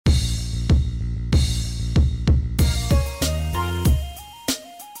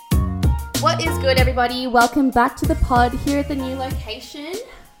is good, everybody? Welcome back to the pod here at the new location.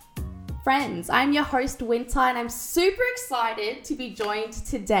 Friends, I'm your host, Winter, and I'm super excited to be joined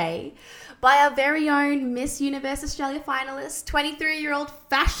today by our very own Miss Universe Australia finalist, 23-year-old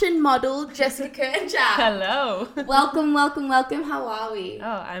fashion model, Jessica Kernjak. Hello. Welcome. How are we? Oh,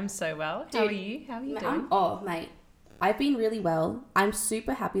 I'm so well. How are you? How are you doing? Mate, I've been really well. I'm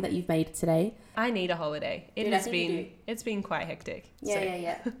super happy that you've made it today. I need a holiday. It's been quite hectic.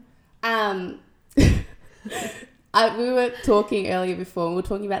 Yeah. We were talking earlier before. We were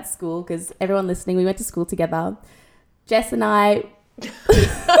talking about school because everyone listening, we went to school together. Jess and I,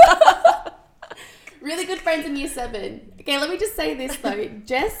 really good friends in year 7. Okay, let me just say this though.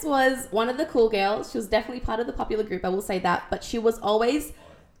 Jess was one of the cool girls. She was definitely part of the popular group. I will say that. But she was always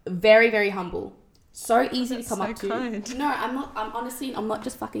very, very humble. So easy to come up to. Kind. No, I'm not. I'm not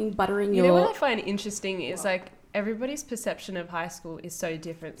just fucking buttering You know what I find interesting is like everybody's perception of high school is so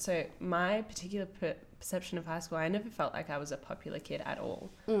different. So my particular perception of high school, I never felt like I was a popular kid at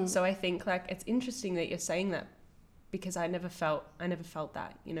all. So I think like it's interesting that you're saying that because I never felt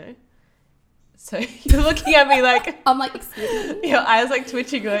that, you know. So you're looking at me like I'm like, excuse me. Your eyes like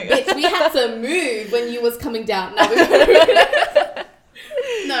twitching like Bitch, we had to move when you was coming down.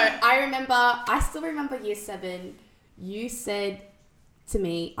 No, I still remember year 7. You said to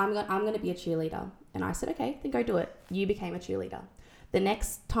me, I'm gonna be a cheerleader. And I said, okay, then go do it. You became a cheerleader. The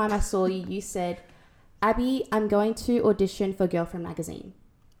next time I saw you, you said, Abby, I'm going to audition for Girlfriend magazine.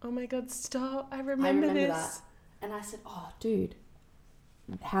 Oh my God, stop. I remember this. That. And I said, oh, dude,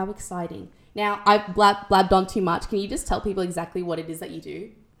 how exciting. Now, I've blabbed on too much. Can you just tell people exactly what it is that you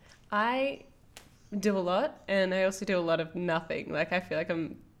do? I do a lot, and I also do a lot of nothing. Like, I feel like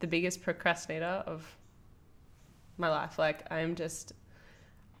I'm the biggest procrastinator of my life. Like,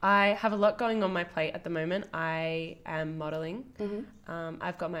 I have a lot going on my plate at the moment. I am modeling. Mm-hmm.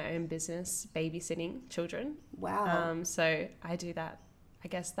 I've got my own business, babysitting children. Wow. So I do that. I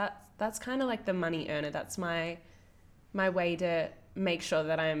guess that's kind of like the money earner. That's my way to make sure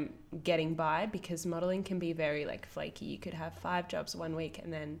that I'm getting by, because modeling can be very like flaky. You could have 5 jobs one week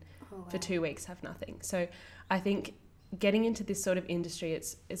and then for 2 weeks have nothing. So I think getting into this sort of industry,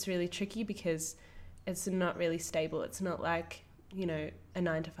 it's really tricky because it's not really stable. It's not like, you know, a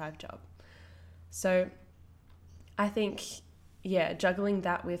 9-to-5 job. So I think, juggling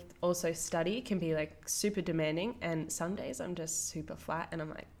that with also study can be like super demanding. And some days I'm just super flat and I'm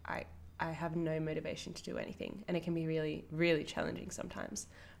like, I have no motivation to do anything. And it can be really, really challenging sometimes.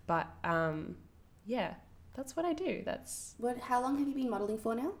 But that's what I do. How long have you been modeling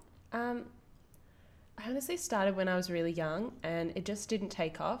for now? I honestly started when I was really young and it just didn't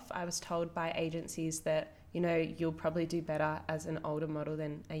take off. I was told by agencies that, you know, you'll probably do better as an older model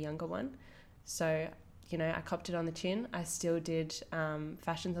than a younger one. So, you know, I copped it on the chin. I still did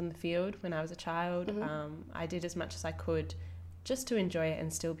fashions on the field when I was a child. Mm-hmm. I did as much as I could just to enjoy it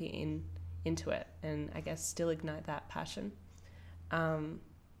and still be into it and I guess still ignite that passion.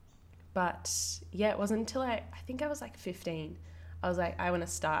 But yeah, it wasn't until I think I was like 15. I was like, I want to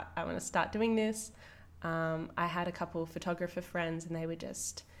start doing this. I had a couple of photographer friends and they would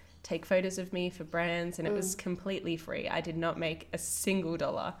just take photos of me for brands and it was completely free. I did not make a single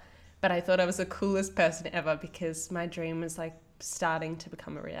dollar, but I thought I was the coolest person ever because my dream was like starting to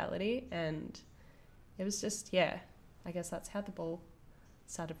become a reality. And it was just, I guess that's how the ball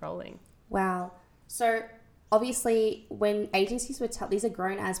started rolling. Wow. So obviously when agencies these are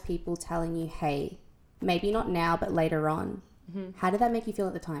grown as people telling you, hey, maybe not now, but later on. Mm-hmm. How did that make you feel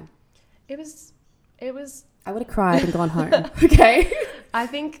at the time? It was I would have cried and gone home. Okay. I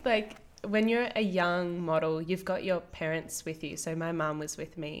think like when you're a young model, you've got your parents with you. So my mum was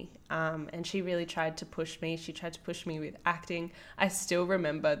with me and she really tried to push me. She tried to push me with acting. I still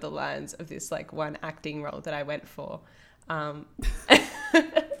remember the lines of this like one acting role that I went for. But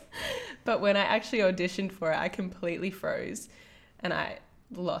when I actually auditioned for it, I completely froze and I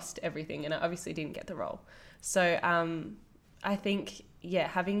lost everything and I obviously didn't get the role. So I think,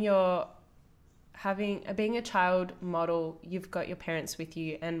 being a child model, you've got your parents with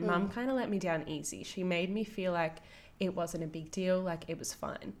you and mum kind of let me down easy. She made me feel like it wasn't a big deal, like it was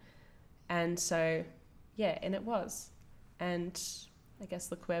fine. And so, and it was. And I guess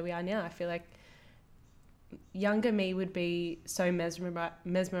look where we are now. I feel like younger me would be so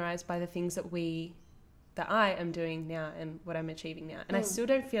mesmerized by the things that I am doing now and what I'm achieving now. And I still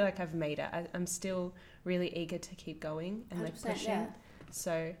don't feel like I've made it. I'm still really eager to keep going and like pushing. Yeah.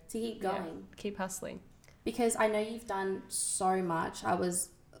 So to keep going, keep hustling. Because I know you've done so much. I'm not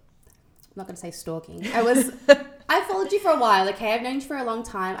going to say stalking. I followed you for a while. Okay, I've known you for a long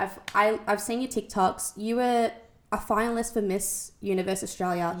time. I've seen your TikToks. You were a finalist for Miss Universe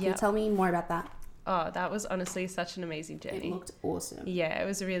Australia. Can you tell me more about that? Oh, that was honestly such an amazing journey. It looked awesome. Yeah, it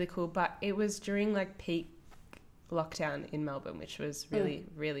was really cool, but it was during like peak lockdown in Melbourne, which was really,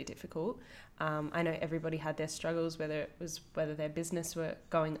 really difficult. I know everybody had their struggles, whether their business were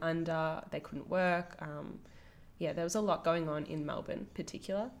going under, they couldn't work. There was a lot going on in Melbourne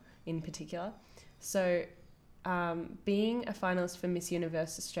in particular. So being a finalist for Miss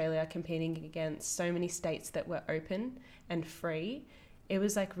Universe Australia, competing against so many states that were open and free, it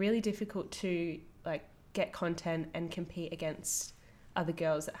was like really difficult to like get content and compete against other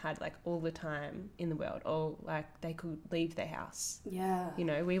girls that had like all the time in the world, or like they could leave their house. Yeah. You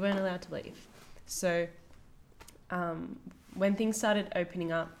know, we weren't allowed to leave. So when things started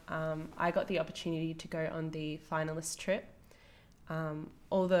opening up, I got the opportunity to go on the finalist trip.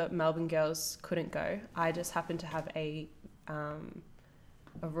 All the Melbourne girls couldn't go. I just happened to have a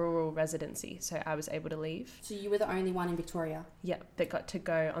rural residency, so I was able to leave. So you were the only one in Victoria? Yeah, that got to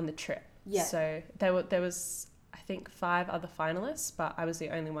go on the trip. Yeah. So there was, I think, 5 other finalists, but I was the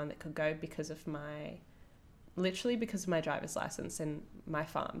only one that could go because of my driver's license and my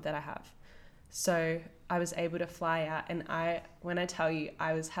farm that I have. So I was able to fly out, and when I tell you,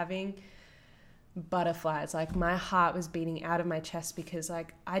 I was having butterflies, like my heart was beating out of my chest, because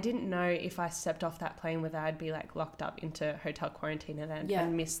like I didn't know if I stepped off that plane whether I'd be like locked up into hotel quarantine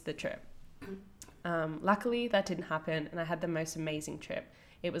and miss the trip. Luckily that didn't happen, and I had the most amazing trip.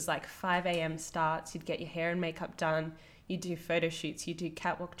 It was like 5 a.m. starts, you'd get your hair and makeup done, you do photo shoots, you do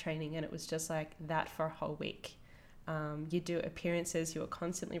catwalk training, and it was just like that for a whole week. You do appearances, you were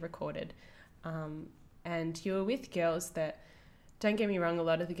constantly recorded, and you were with girls that, don't get me wrong, a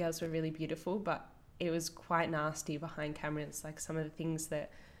lot of the girls were really beautiful, but it was quite nasty behind cameras. Like some of the things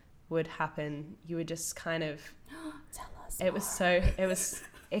that would happen, you would just kind of... Tell us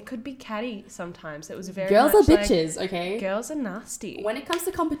It could be catty sometimes. It was very Girls are much bitches, like, okay? Girls are nasty. When it comes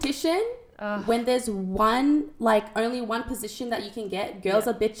to competition, when there's only one position that you can get, girls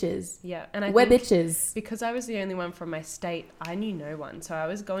are bitches. Yeah, and we're bitches. Because I was the only one from my state, I knew no one. So I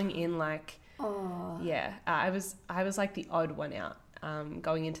was going in like... Oh. Yeah, I was like the odd one out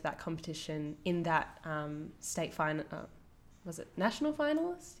going into that competition in that state final. Was it national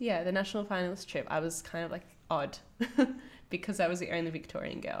finalist? Yeah, the national finalist trip. I was kind of like odd because I was the only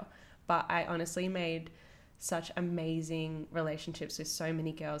Victorian girl. But I honestly made such amazing relationships with so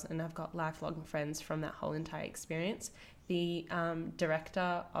many girls, and I've got lifelong friends from that whole entire experience. The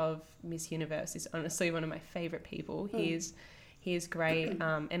director of Miss Universe is honestly one of my favorite people. He is great,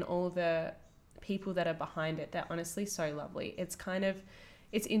 and all the people that are behind it, they're honestly so lovely.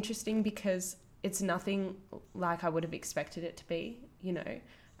 It's interesting because it's nothing like I would have expected it to be, you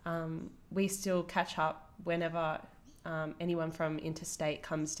know. We still catch up whenever anyone from interstate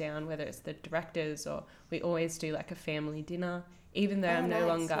comes down, whether it's the directors, or we always do like a family dinner, even though I'm no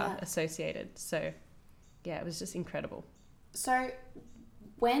longer associated. So yeah, it was just incredible. So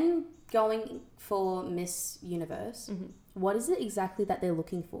when going for Miss Universe, what is it exactly that they're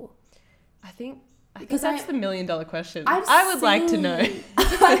looking for? I think that's the $1 million question. I would like to know.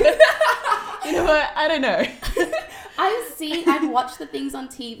 You know what? I don't know. I've watched the things on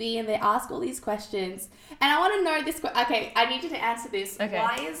TV and they ask all these questions, and I want to know this. Okay, I need you to answer this. Okay.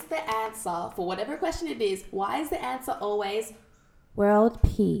 Why is the answer, for whatever question it is, why is the answer always world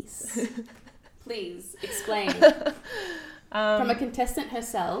peace? Please explain. From a contestant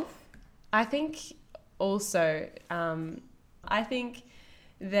herself. I think also,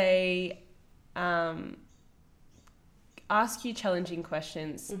 they ask you challenging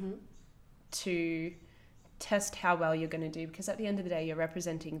questions to test how well you're going to do, because at the end of the day, you're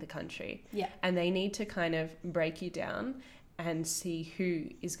representing the country. Yeah. And they need to kind of break you down and see who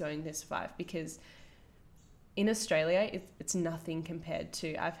is going to survive, because in Australia, it's nothing compared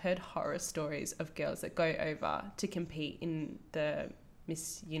to... I've heard horror stories of girls that go over to compete in the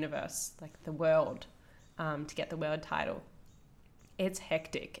Miss Universe, like the world, to get the world title. It's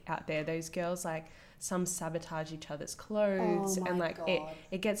hectic out there. Those girls, like, some sabotage each other's clothes, and like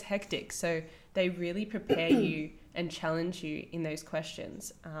it gets hectic. So they really prepare you and challenge you in those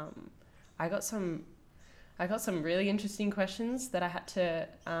questions. I got some really interesting questions that I had to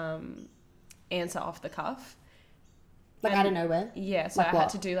answer off the cuff. Like out of nowhere? Yeah, so like I had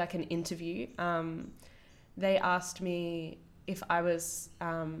to do like an interview. They asked me if I was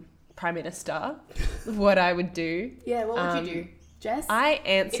Prime Minister, what I would do. Yeah, what would you do? Jess? I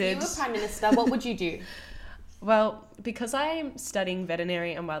answered... If you were Prime Minister, what would you do? Well, because I'm studying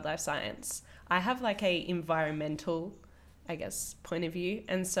veterinary and wildlife science, I have like a environmental, I guess, point of view.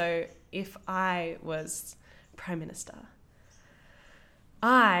 And so if I was Prime Minister,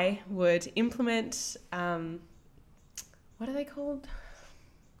 I would implement what are they called?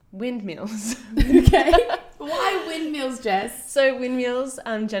 Windmills. Okay. Why windmills, Jess? So windmills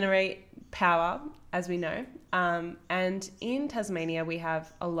generate power, as we know. And in Tasmania, we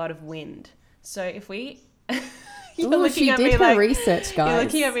have a lot of wind. So if we... She did her research, guys. You're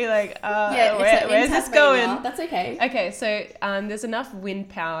looking at me like, yeah, where's this going? That's okay. Okay, so there's enough wind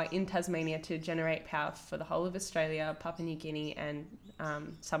power in Tasmania to generate power for the whole of Australia, Papua New Guinea, and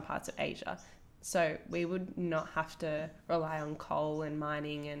some parts of Asia. So we would not have to rely on coal and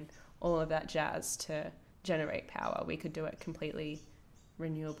mining and all of that jazz to generate power. We could do it completely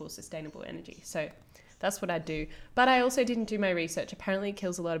renewable, sustainable energy. So that's what I do. But I also didn't do my research. Apparently it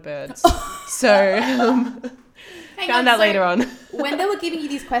kills a lot of birds. So found out later on. When they were giving you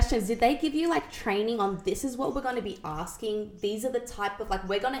these questions, did they give you like training on this is what we're going to be asking? These are the type of like,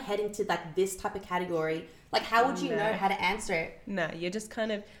 we're going to head into like this type of category. Like how would you know how to answer it? No, you're just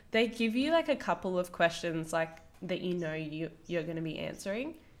kind of, they give you like a couple of questions like that you're going to be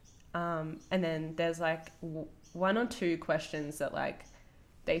answering. And then there's like one or two questions that like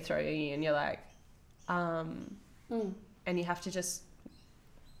they throw at you and you're like, and you have to just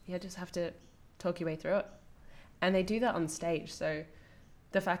have to talk your way through it. And they do that on stage. So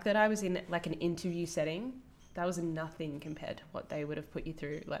the fact that I was in like an interview setting, that was nothing compared to what they would have put you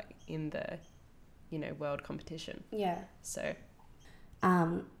through like in the, world competition. Yeah. So,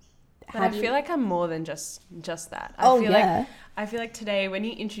 but I feel like I'm more than just that. I feel like today when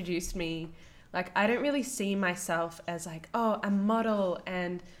you introduced me, like I don't really see myself as like, oh, a model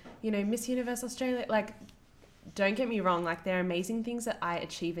and, Miss Universe Australia. Like, don't get me wrong. Like there are amazing things that I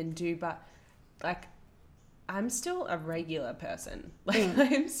achieve and do, but like I'm still a regular person. Like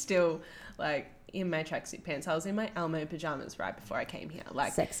I'm still like in my tracksuit pants. I was in my Elmo pajamas right before I came here.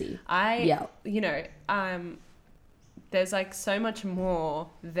 Like sexy. There's like so much more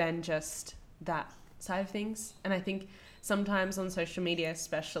than just that side of things. And I think sometimes on social media,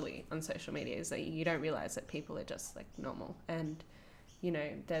 especially on social media, is that you don't realize that people are just like normal and,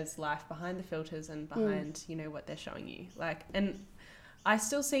 there's life behind the filters and behind, what they're showing you. Like, and I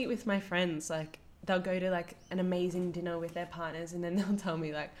still see it with my friends, like, they'll go to like an amazing dinner with their partners and then they'll tell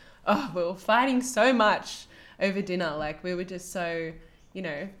me like, oh, we were fighting so much over dinner. Like we were just so,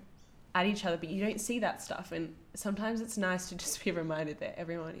 at each other, but you don't see that stuff. And sometimes it's nice to just be reminded that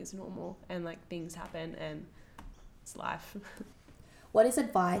everyone is normal and like things happen and it's life. What is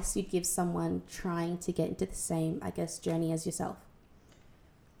advice you'd give someone trying to get into the same, journey as yourself?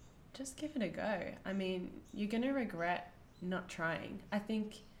 Just give it a go. I mean, you're going to regret not trying. I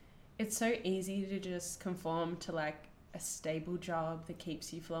think it's so easy to just conform to like a stable job that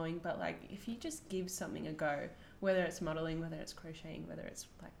keeps you flowing. But like, if you just give something a go, whether it's modeling, whether it's crocheting, whether it's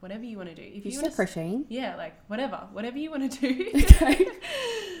like whatever you want to do. If you said crocheting? Yeah, like whatever you want to do. Okay.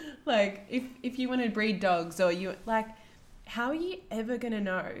 Like if you want to breed dogs or you like, how are you ever going to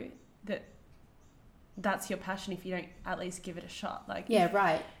know that that's your passion if you don't at least give it a shot? Like,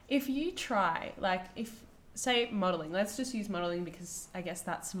 right. If you try, like if say modeling, let's just use modeling because I guess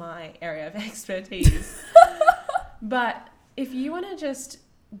that's my area of expertise. But if you want to just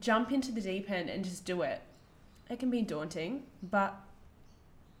jump into the deep end and just do it, it can be daunting. But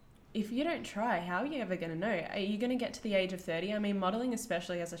if you don't try, how are you ever going to know? Are you going to get to the age of 30? I mean, modeling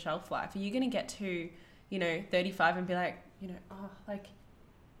especially has a shelf life. Are you going to get to, 35 and be like, oh, like,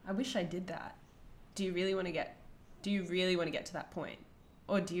 I wish I did that. Do you really want to get to that point?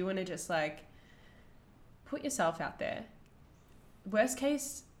 Or do you want to just like put yourself out there? Worst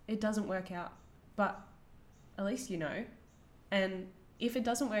case, it doesn't work out, but at least you know. And if it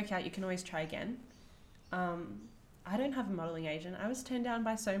doesn't work out, you can always try again. I don't have a modeling agent. I was turned down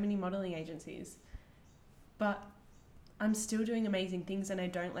by so many modeling agencies, but I'm still doing amazing things and I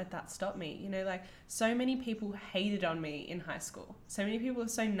don't let that stop me. Like so many people hated on me in high school. So many people were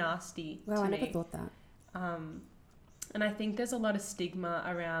so nasty to me. Wow, I never thought that. And I think there's a lot of stigma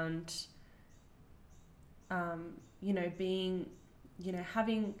around, being,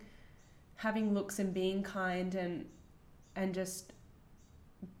 having looks and being kind and just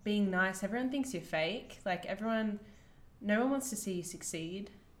being nice. Everyone thinks you're fake. Like no one wants to see you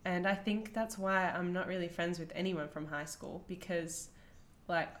succeed. And I think that's why I'm not really friends with anyone from high school because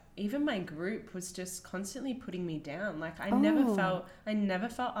like even my group was just constantly putting me down. Like I never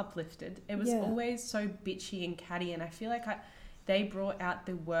felt uplifted. It was always so bitchy and catty. And I feel like they brought out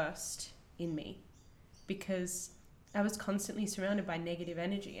the worst in me because I was constantly surrounded by negative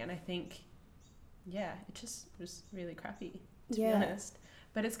energy. And I think, it just was really crappy to be honest.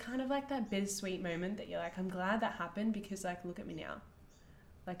 But it's kind of like that bittersweet moment that you're like, I'm glad that happened because like, look at me now.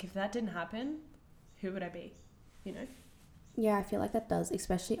 Like if that didn't happen, who would I be? Yeah, I feel like that does,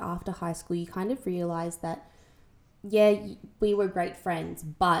 especially after high school. You kind of realize that yeah, we were great friends,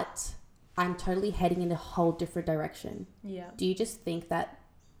 but I'm totally heading in a whole different direction. Yeah. Do you just think that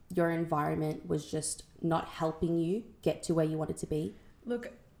your environment was just not helping you get to where you wanted to be?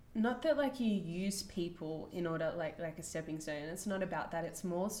 Look, not that like you use people in order like a stepping stone. It's not about that. It's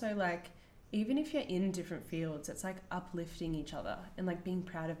more so like, even if you're in different fields, it's like uplifting each other and like being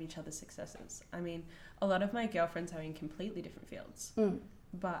proud of each other's successes. I mean, a lot of my girlfriends are in completely different fields,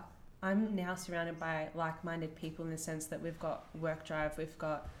 but I'm now surrounded by like-minded people in the sense that we've got work drive,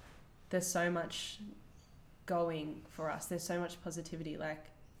 there's so much going for us. There's so much positivity. Like,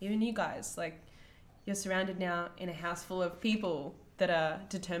 even you guys, like, you're surrounded now in a house full of people that are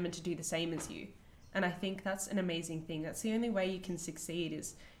determined to do the same as you. And I think that's an amazing thing. That's the only way you can succeed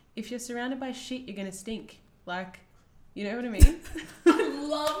is if you're surrounded by shit, you're going to stink. Like, you know what I mean? I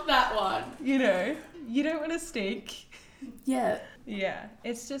love that one. You know, you don't want to stink. Yeah. Yeah.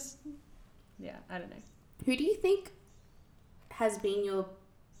 It's just, yeah, I don't know. Who do you think has been your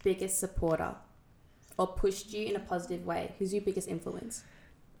biggest supporter or pushed you in a positive way? Who's your biggest influence?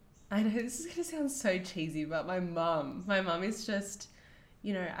 I know this is going to sound so cheesy, but my mum is just,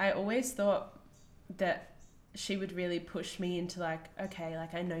 you know, I always thought that she would really push me into like, okay,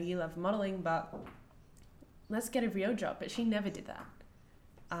 like I know you love modeling, but let's get a real job. But she never did that.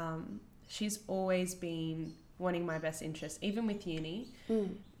 She's always been wanting my best interest, even with uni.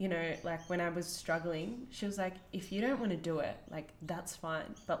 You know, like when I was struggling, she was like, if you don't want to do it, like that's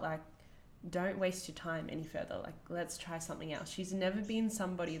fine, but like don't waste your time any further. Like, let's try something else. She's never been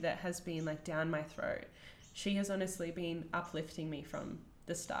somebody that has been like down my throat. She has honestly been uplifting me from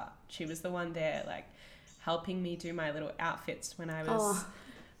the start. She was the one there, like helping me do my little outfits when I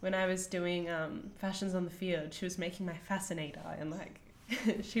was doing fashions on the field. She was making my fascinator, and like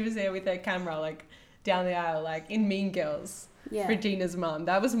she was there with her camera, like down the aisle, like in Mean Girls. Yeah. Regina's mum.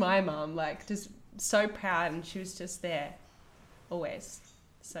 That was my mum. Like, just so proud, and she was just there always.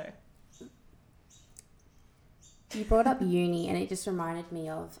 So. You brought up uni, and it just reminded me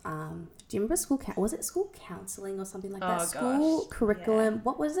of, do you remember was it school counselling or something like that? School curriculum, yeah.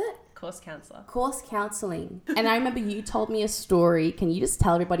 What was it? Course counsellor. Course counselling. And I remember you told me a story. Can you just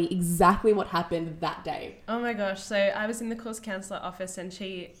tell everybody exactly what happened that day? Oh my gosh. So I was in the course counsellor office, and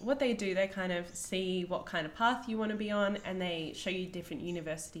what they do, they kind of see what kind of path you want to be on, and they show you different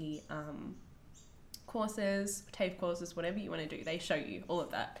university courses, TAFE courses, whatever you want to do. They show you all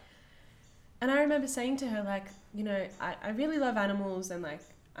of that. And I remember saying to her, like, you know, I really love animals, and like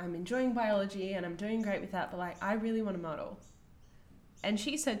I'm enjoying biology and I'm doing great with that, but like I really want to model. And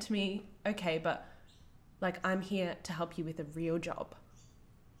she said to me, okay, but like I'm here to help you with a real job.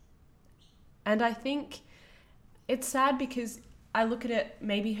 And I think it's sad because I look at it,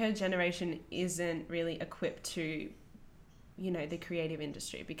 maybe her generation isn't really equipped to, you know, the creative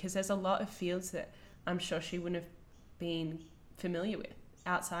industry, because there's a lot of fields that I'm sure she wouldn't have been familiar with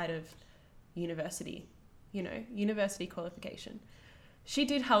outside of university, you know, university qualification. She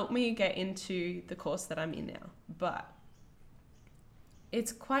did help me get into the course that I'm in now, but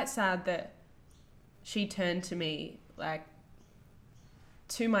it's quite sad that she turned to me, like,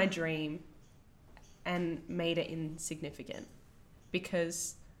 to my dream and made it insignificant,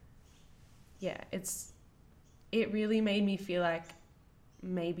 because yeah, it really made me feel like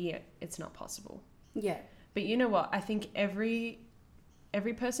maybe it's not possible. Yeah. But you know what? I think every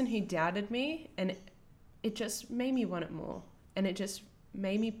person who doubted me, and it just made me want it more, and it just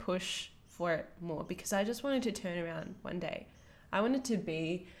made me push for it more, because I just wanted to turn around one day. I wanted to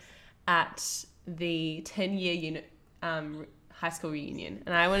be at the 10-year high school reunion,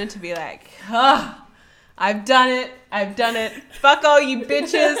 and I wanted to be like, I've done it, fuck all you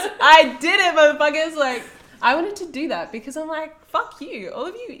bitches, I did it, motherfuckers. Like, I wanted to do that, because I'm like, fuck you, all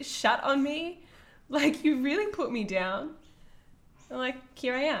of you shut on me, like, you really put me down. And like,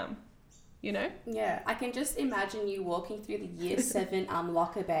 here I am, you know? Yeah, I can just imagine you walking through the year 7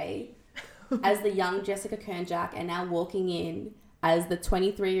 locker bay as the young Jessica Kernjak, and now walking in as the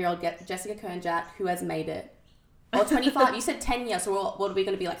 23-year-old Jessica Kernjak who has made it. Or 25, you said 10 years, so what are we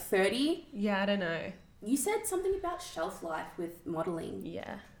going to be, like 30? Yeah, I don't know. You said something about shelf life with modelling.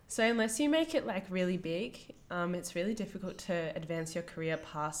 Yeah. So unless you make it like really big, it's really difficult to advance your career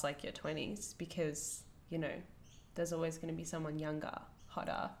past like your 20s, because, you know, there's always going to be someone younger,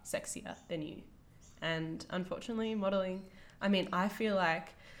 hotter, sexier than you. And unfortunately, modelling, I mean, I feel like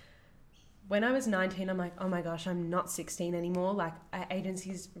when I was 19, I'm like, oh my gosh, I'm not 16 anymore. Like,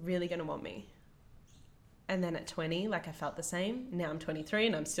 agency's really going to want me. And then at 20, like, I felt the same. Now I'm 23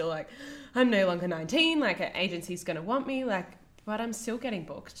 and I'm still like, I'm no longer 19. Like, an agency's going to want me. Like, but I'm still getting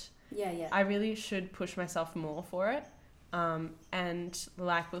booked. Yeah, yeah. I really should push myself more for it. And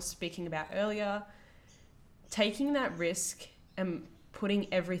like we were speaking about earlier, taking that risk and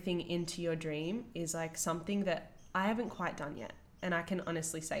putting everything into your dream is like something that I haven't quite done yet. And I can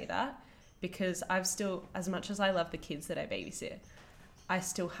honestly say that because I've still, as much as I love the kids that I babysit, I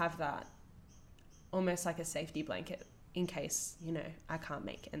still have that almost like a safety blanket in case, you know, I can't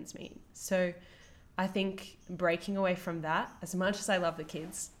make ends meet. So I think breaking away from that, as much as I love the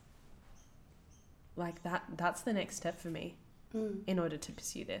kids, like that's the next step for me in order to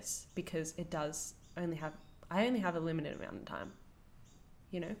pursue this, because it does I only have a limited amount of time,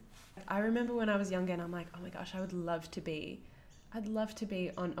 you know? I remember when I was younger and I'm like, oh my gosh, I'd love to be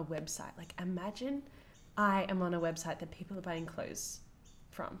on a website. Like imagine I am on a website that people are buying clothes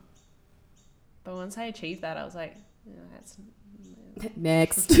from. But once I achieved that, I was like, that's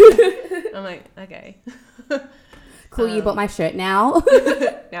next. I'm like, okay. Cool, you bought my shirt now.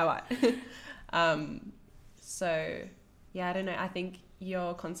 Now what? So yeah, I don't know. I think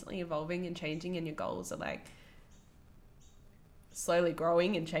you're constantly evolving and changing, and your goals are like slowly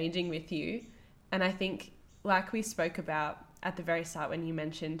growing and changing with you. And I think, like we spoke about at the very start when you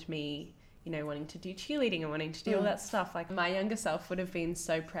mentioned me, you know, wanting to do cheerleading and wanting to do all that stuff, like my younger self would have been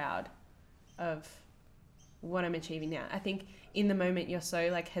so proud of what I'm achieving now. I think in the moment you're so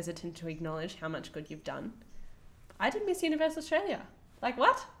like hesitant to acknowledge how much good you've done. I did Miss Universe Australia. Like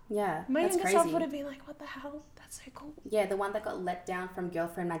what? Yeah, my that's younger crazy. self would have been like, what the hell? That's so cool. Yeah, the one that got let down from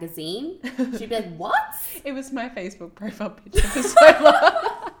Girlfriend magazine. She'd be like, what? It was my Facebook profile picture for so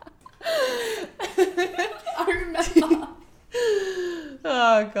long. I remember.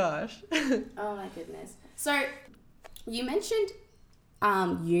 Oh gosh. Oh my goodness. So you mentioned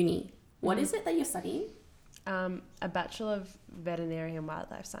uni. What is it that you're studying? A Bachelor of Veterinary and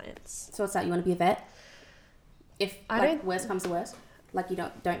Wildlife Science. So what's that? You want to be a vet? If worst comes to worst, like you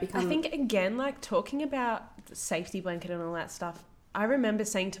don't become. I think again, like talking about the safety blanket and all that stuff. I remember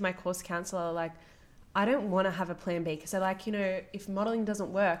saying to my course counselor, like, I don't want to have a plan B because I like, you know, if modeling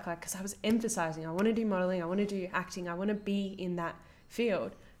doesn't work, like, because I was emphasizing, I want to do modeling, I want to do acting, I want to be in that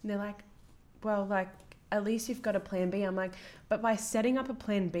field. And they're like, well, like, at least you've got a plan B. I'm like, but by setting up a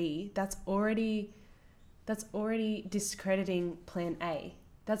plan B, that's already discrediting plan A.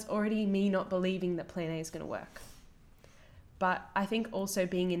 That's already me not believing that plan A is going to work. But I think also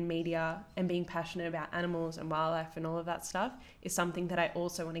being in media and being passionate about animals and wildlife and all of that stuff is something that I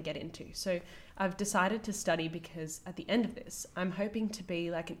also want to get into. So I've decided to study because at the end of this, I'm hoping to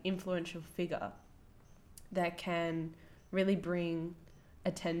be like an influential figure that can really bring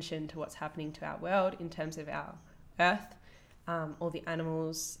attention to what's happening to our world in terms of our earth, all the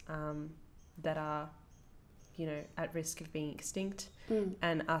animals that are, you know, at risk of being extinct,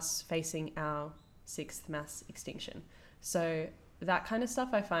 and us facing our 6th mass extinction. So that kind of stuff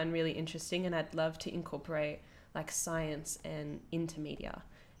I find really interesting, and I'd love to incorporate like science and into media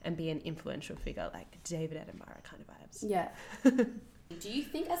and be an influential figure, like David Attenborough kind of vibes. Yeah. Do you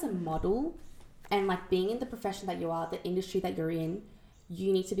think as a model and like being in the profession that you are, the industry that you're in,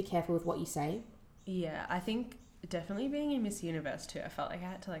 you need to be careful with what you say? Yeah, I think definitely being in Miss Universe too, I felt like I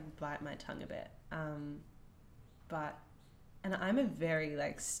had to like bite my tongue a bit. And I'm a very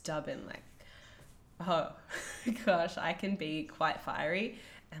like stubborn, like, oh gosh, I can be quite fiery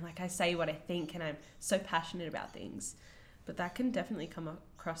and like I say what I think and I'm so passionate about things, but that can definitely come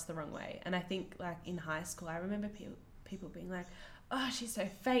across the wrong way. And I think like in high school, I remember people being like, oh, she's so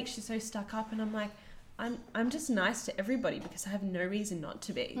fake, she's so stuck up. And I'm like, I'm just nice to everybody because I have no reason not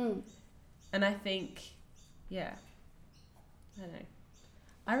to be. And I think, yeah, I don't know.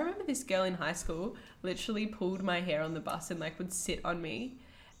 I remember this girl in high school literally pulled my hair on the bus and like would sit on me.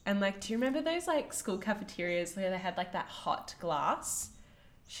 And like, do you remember those like school cafeterias where they had like that hot glass?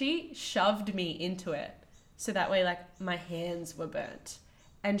 She shoved me into it so that way like my hands were burnt.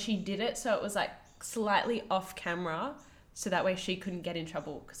 And she did it so it was like slightly off camera so that way she couldn't get in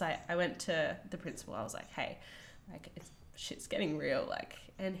trouble. Because I went to the principal, I was like, hey, like shit's getting real, like,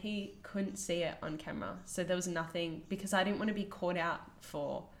 and he couldn't see it on camera. So there was nothing, because I didn't want to be caught out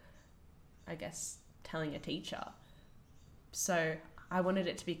for, I guess, telling a teacher. So I wanted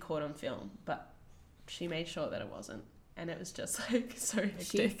it to be caught on film, but she made sure that it wasn't. And it was just like so hectic.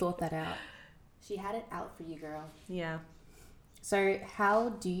 She thought that out. She had it out for you, girl. Yeah. So how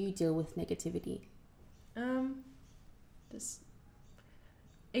do you deal with negativity?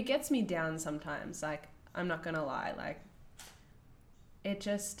 It gets me down sometimes. Like, I'm not going to lie. Like, it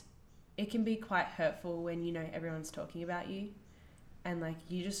can be quite hurtful when, you know, everyone's talking about you and like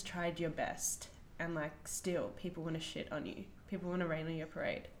you just tried your best and like still people want to shit on you. People want to rain on your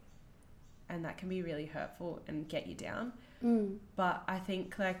parade. And that can be really hurtful and get you down. But I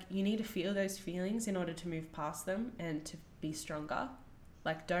think like you need to feel those feelings in order to move past them and to be stronger.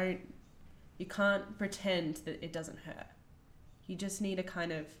 Like You can't pretend that it doesn't hurt. You just need to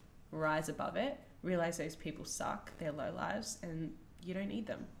kind of rise above it, realize those people suck, they're low lives, and you don't need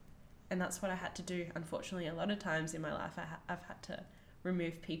them. And that's what I had to do. Unfortunately, a lot of times in my life, I've had to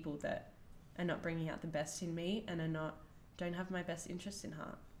remove people that are not bringing out the best in me and don't have my best interest in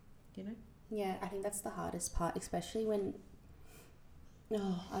heart, you know? Yeah, I think that's the hardest part, especially when,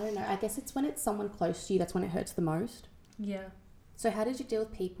 I don't know, I guess it's when it's someone close to you, that's when it hurts the most. Yeah. So how did you deal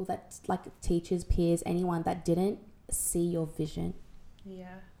with people that, like teachers, peers, anyone that didn't see your vision?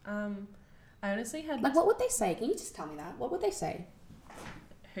 Yeah. I honestly had... Like, what would they say? Can you just tell me that? What would they say?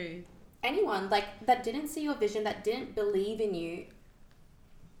 Who? Anyone, like, that didn't see your vision, that didn't believe in you.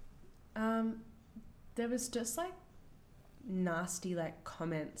 There was just, like, nasty, like,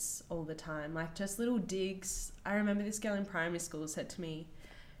 comments all the time. Like, just little digs. I remember this girl in primary school said to me,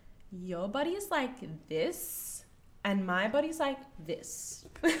 your body's like this, and my body's like this.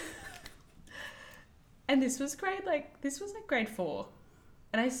 And this was grade 4.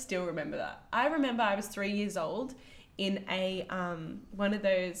 And I still remember that. I remember I was 3 years old in a, one of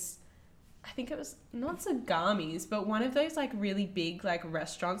those, I think it was not Zagamis, but one of those like really big like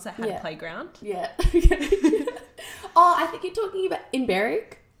restaurants that had a playground. Yeah. Oh, I think you're talking about in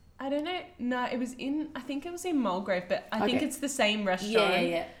Berwick. I don't know. No, I think it was in Mulgrave, but I think it's the same restaurant.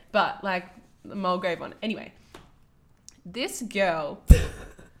 Yeah. But like the Mulgrave one. Anyway, this girl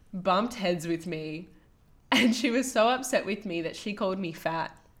bumped heads with me. And she was so upset with me that she called me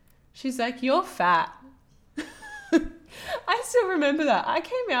fat. She's like, you're fat. I still remember that. I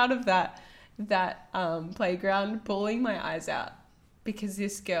came out of that playground bawling my eyes out because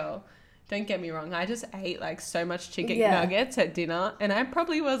this girl, don't get me wrong, I just ate like so much chicken nuggets at dinner and I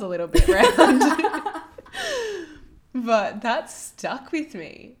probably was a little bit round. But that stuck with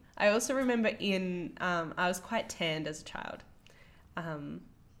me. I also remember I was quite tanned as a child.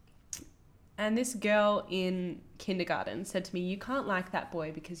 And this girl in kindergarten said to me, you can't like that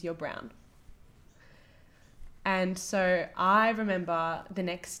boy because you're brown. And so I remember the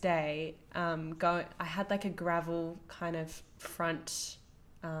next day I had like a gravel kind of front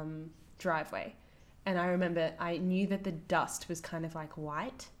driveway. And I remember I knew that the dust was kind of like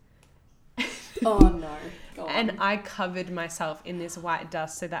white. Oh no. Go on. And I covered myself in this white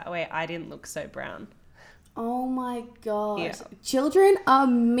dust so that way I didn't look so brown. Oh my god. Yeah. Children are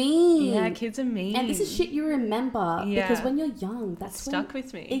mean. Yeah, kids are mean. And this is shit you remember. Yeah. Because when you're young, that's stuck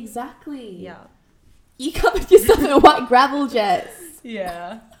with me. Exactly. Yeah. You covered yourself in white gravel, Jess.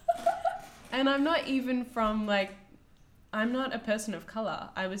 Yeah. And I'm not even from like, I'm not a person of colour.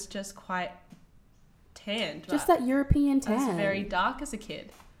 I was just quite tanned. Just that European tan. I was very dark as a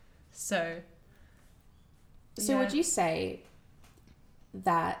kid. So would you say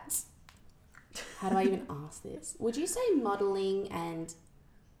that... How do I even ask this? Would you say modelling and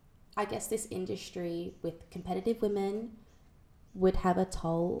I guess this industry with competitive women would have a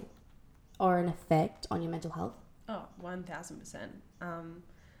toll or an effect on your mental health? Oh, 1000%.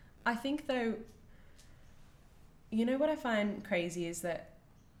 I think though, you know what I find crazy is that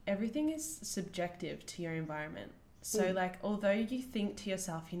everything is subjective to your environment. So like, although you think to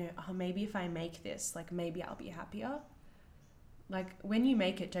yourself, you know, oh, maybe if I make this, like maybe I'll be happier. Like when you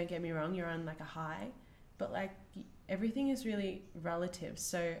make it, don't get me wrong, you're on like a high, but like everything is really relative.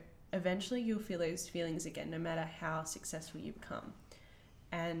 So eventually you'll feel those feelings again, no matter how successful you become.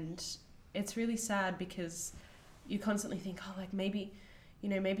 And it's really sad because you constantly think, oh, like maybe, you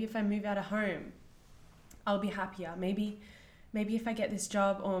know, maybe if I move out of home, I'll be happier. Maybe if I get this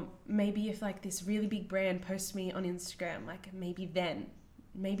job, or maybe if like this really big brand posts me on Instagram, like maybe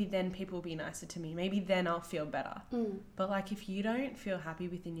then people will be nicer to me. Maybe then I'll feel better. But like if you don't feel happy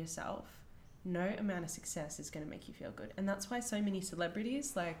within yourself, no amount of success is going to make you feel good. And that's why so many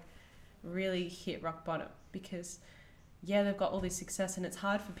celebrities like really hit rock bottom, because yeah, they've got all this success and it's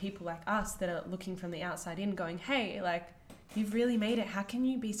hard for people like us that are looking from the outside in going, hey, like you've really made it. How can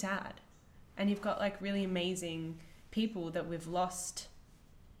you be sad? And you've got like really amazing people that we've lost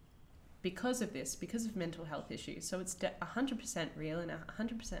because of this, because of mental health issues. So it's 100% real and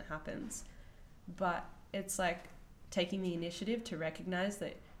 100% happens. But it's like taking the initiative to recognize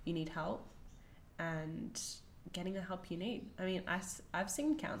that you need help and getting the help you need. I mean, I've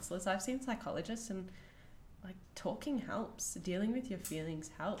seen counselors, I've seen psychologists, and like talking helps. Dealing with your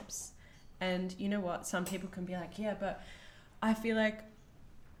feelings helps. And you know what? Some people can be like, yeah, but I feel like,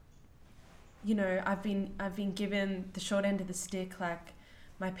 you know, I've been given the short end of the stick. Like,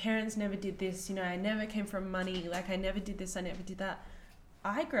 my parents never did this, you know, I never came from money, like I never did this, I never did that.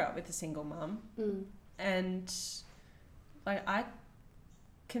 I grew up with a single mum, and like I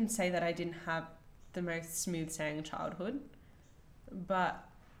can say that I didn't have the most smooth sailing childhood, but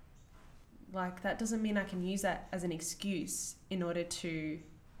like, that doesn't mean I can use that as an excuse in order to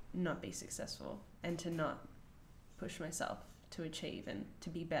not be successful and to not push myself to achieve and to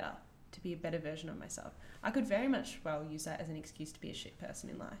be better, to be a better version of myself. I could very much well use that as an excuse to be a shit person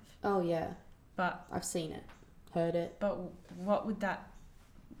in life. Oh, yeah. But I've seen it, heard it. But what would that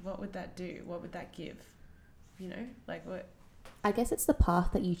do? What would that give? You know, like, what? I guess it's the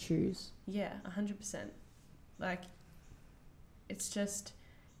path that you choose. Yeah, 100%. Like, it's just,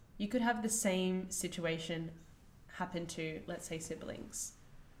 you could have the same situation happen to, let's say, siblings.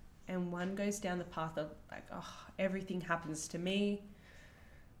 And one goes down the path of, like, oh, everything happens to me.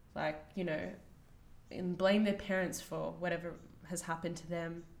 Like, you know, and blame their parents for whatever has happened to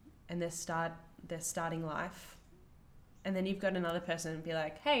them and their starting life. And then you've got another person and be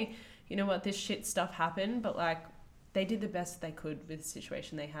like, hey, you know what, this shit stuff happened, but, like, they did the best they could with the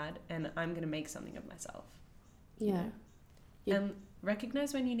situation they had, and I'm going to make something of myself. Yeah. And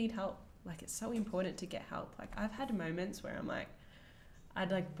recognize when you need help. Like, it's so important to get help. Like, I've had moments where I'm like,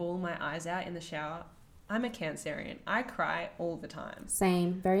 I'd like bawl my eyes out in the shower. I'm a Cancerian. I cry all the time.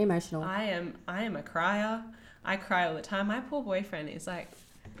 Same. Very emotional. I am a crier. I cry all the time. My poor boyfriend is like,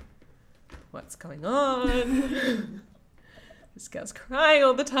 what's going on? This girl's crying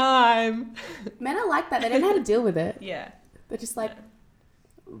all the time. Men are like that. They don't know how to deal with it. Yeah. They're just like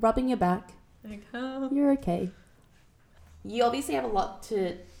rubbing your back. Like, oh. You're okay. You obviously have a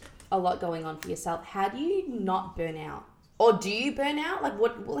lot going on for yourself. How do you not burn out? Or do you burn out? Like,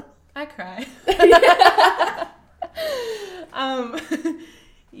 what? I cry.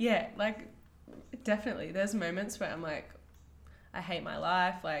 Yeah, like, definitely. There's moments where I'm like, I hate my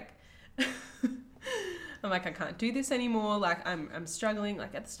life. Like, I'm like, I can't do this anymore. Like, I'm struggling.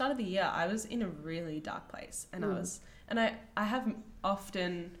 Like, at the start of the year, I was in a really dark place. And I have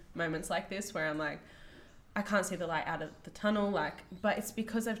often moments like this where I'm like, I can't see the light out of the tunnel. Like, but it's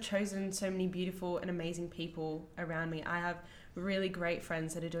because I've chosen so many beautiful and amazing people around me. I have really great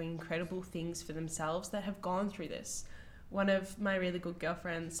friends that are doing incredible things for themselves that have gone through this. One of my really good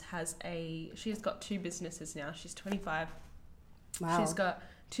girlfriends she has got 2 businesses now. She's 25. Wow. She's got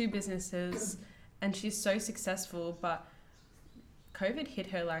 2 businesses and she's so successful, but COVID hit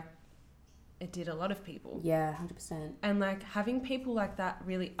her like it did a lot of people. Yeah, 100%. And like, having people like that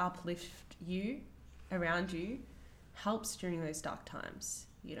really uplift you around you helps during those dark times.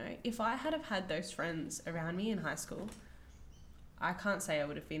 You know, if I had have had those friends around me in high school, I can't say I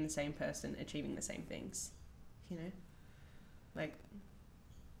would have been the same person achieving the same things, you know? Like,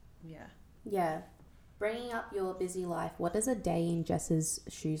 yeah. Yeah. Bringing up your busy life, what does a day in Jess's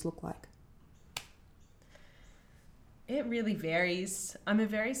shoes look like? It really varies. I'm a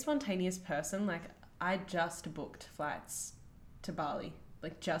very spontaneous person. Like, I just booked flights to Bali,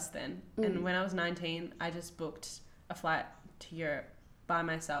 like, just then. And when I was 19, I just booked a flight to Europe by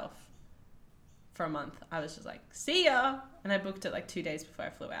myself for a month. I was just like, see ya! And I booked it like 2 days before I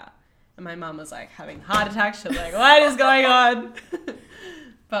flew out. And my mum was like having heart attacks. She was like, what is going on?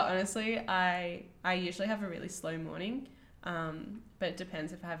 But honestly, I usually have a really slow morning. But it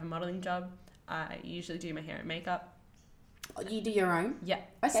depends. If I have a modeling job, I usually do my hair and makeup. You do your own? Yeah.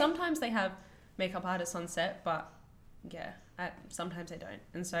 Okay. Sometimes they have makeup artists on set, but yeah, sometimes they don't.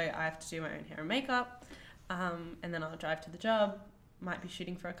 And so I have to do my own hair and makeup. And then I'll drive to the job, might be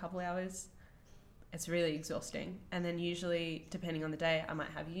shooting for a couple hours. It's really exhausting. And then usually, depending on the day, I might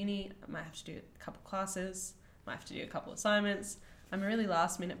have uni, I might have to do a couple classes, might have to do a couple assignments. I'm a really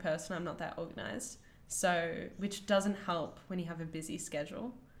last minute person. I'm not that organized. So, which doesn't help when you have a busy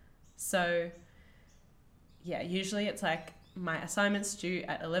schedule. So yeah, usually it's like my assignment's due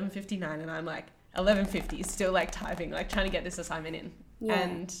at 11:59 and I'm like 11:50 still like typing, like trying to get this assignment in. Yeah.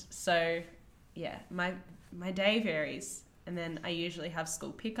 And so yeah, my day varies. And then I usually have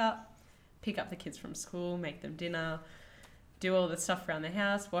school pick up the kids from school, make them dinner, do all the stuff around the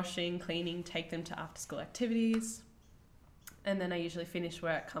house, washing, cleaning, take them to after school activities. And then I usually finish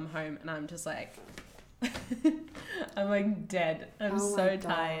work, come home, and I'm just like, I'm like dead. I'm so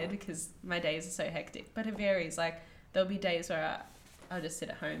tired because my days are so hectic. But it varies. Like, there'll be days where I'll just sit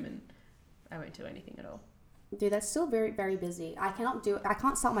at home and I won't do anything at all. Dude, that's still very, very busy. I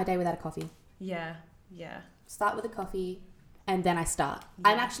can't start my day without a coffee. Yeah. Start with a coffee and then I start.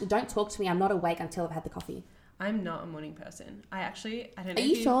 Yeah. Don't talk to me. I'm not awake until I've had the coffee. I'm not a morning person. I don't know. Are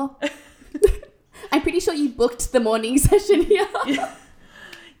you sure? I'm pretty sure you booked the morning session here.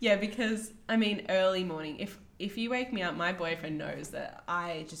 Yeah, because, I mean, early morning. If you wake me up, my boyfriend knows that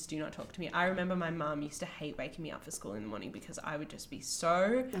I just do not talk to me. I remember my mum used to hate waking me up for school in the morning because I would just be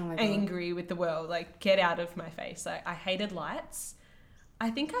so angry with the world. Like, get out of my face. Like, I hated lights.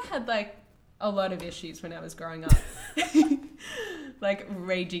 I think I had, like, a lot of issues when I was growing up. like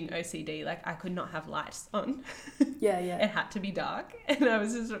raging OCD. Like I could not have lights on. Yeah. It had to be dark, and I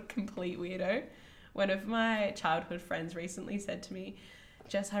was just a complete weirdo. One of my childhood friends recently said to me,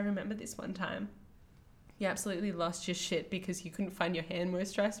 Jess, I remember this one time. You absolutely lost your shit because you couldn't find your hand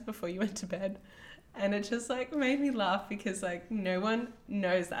moisturizer before you went to bed. And it just like made me laugh because like no one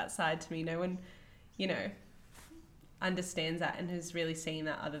knows that side to me. No one, you know, understands that and has really seen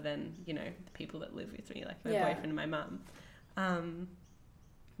that other than, you know, the people that live with me, like my boyfriend and my mum.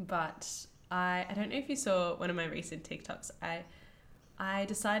 But I don't know if you saw one of my recent TikToks. I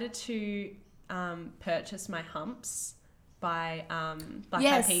decided to purchase my humps by Black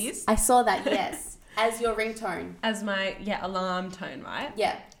Eyed Peas. Yes, I saw that, yes. As your ringtone. As my, alarm tone, right?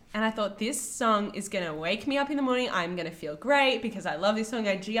 Yeah. And I thought this song is going to wake me up in the morning. I'm going to feel great because I love this song.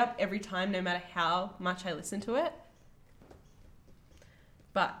 I G up every time no matter how much I listen to it.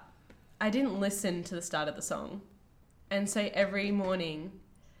 But I didn't listen to the start of the song. And so every morning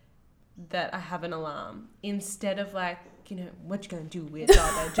that I have an alarm, instead of like, you know, what you going to do, weird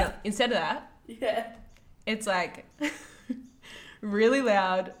dog? Instead of that, it's like really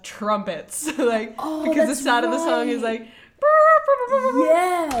loud trumpets. Like, because the start of the song is like,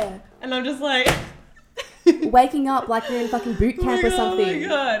 yeah. And I'm just like waking up like you're in fucking boot camp or something. Oh my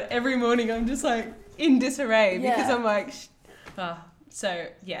God. Every morning I'm just like in disarray because I'm like, so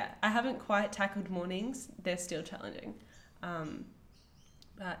yeah, I haven't quite tackled mornings. They're still challenging.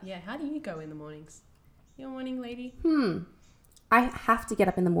 But yeah, how do you go in the mornings? You a morning lady? I have to get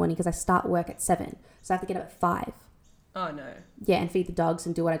up in the morning because I start work at 7. So I have to get up at 5. Oh no. Yeah, and feed the dogs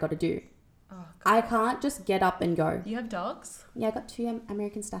and do what I got to do. Oh, God. I can't just get up and go. You have dogs? Yeah, I got 2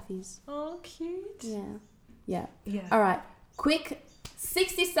 American Staffies. Oh, cute. Yeah. Yeah. All right. Quick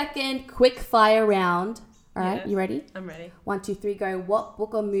 60-second quick fire round. All right. You ready? I'm ready. 1, 2, 3, go. What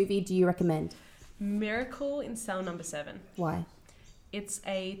book or movie do you recommend? Miracle in Cell Number 7. Why? It's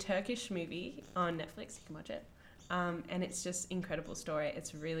a Turkish movie on Netflix. You can watch it. And it's just incredible story.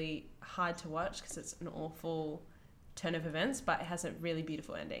 It's really hard to watch because it's an awful turn of events, but it has a really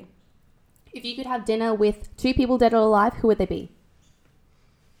beautiful ending. If you could have dinner with 2 people dead or alive, who would they be?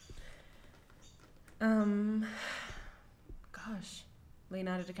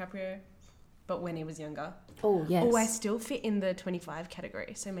 Leonardo DiCaprio, but when he was younger. Oh, yes. Oh, I still fit in the 25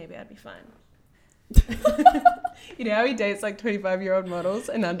 category, so maybe I'd be fine. You know how he dates like 25-year-old models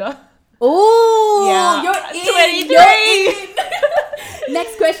and under? Oh, yeah. You're 23. You're in.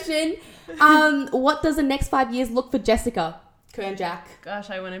 Next question. What does the next 5 years look for Jessica Kernjak? Gosh,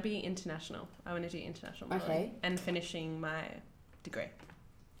 I want to be international. I want to do international modeling. Okay. And finishing my degree.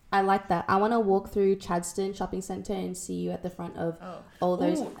 I like that. I want to walk through Chadstone Shopping Centre and see you at the front of all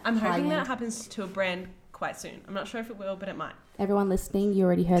those. I'm hoping that happens to a brand quite soon. I'm not sure if it will, but it might. Everyone listening, you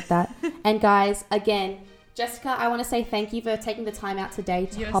already heard that. And guys, again, Jessica, I want to say thank you for taking the time out today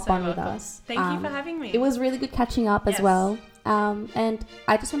to hop on with us. Thank you for having me. It was really good catching up as well. And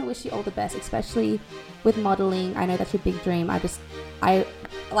I just want to wish you all the best, especially with modeling. I know that's your big dream. Like I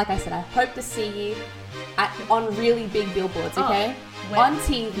said, I hope to see you on really big billboards, okay? On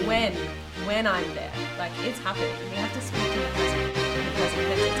TV. When I'm there. Like, it's happening. We have to speak to the present because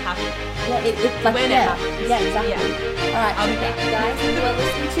it's happening. Yeah, it's like, when it happens. Yeah, exactly. Yeah. All right, I'll be back. guys, you are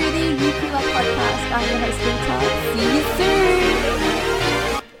listening to the UQ Love Podcast. I'm your host, Rita. See you soon.